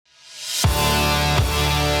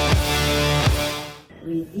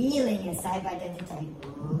a cyber identity.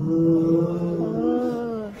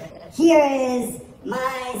 Ooh. Here is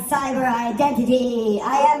my cyber identity.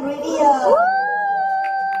 I am revealed.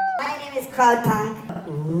 My name is CrowdPunk.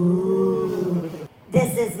 Ooh.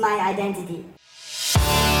 This is my identity.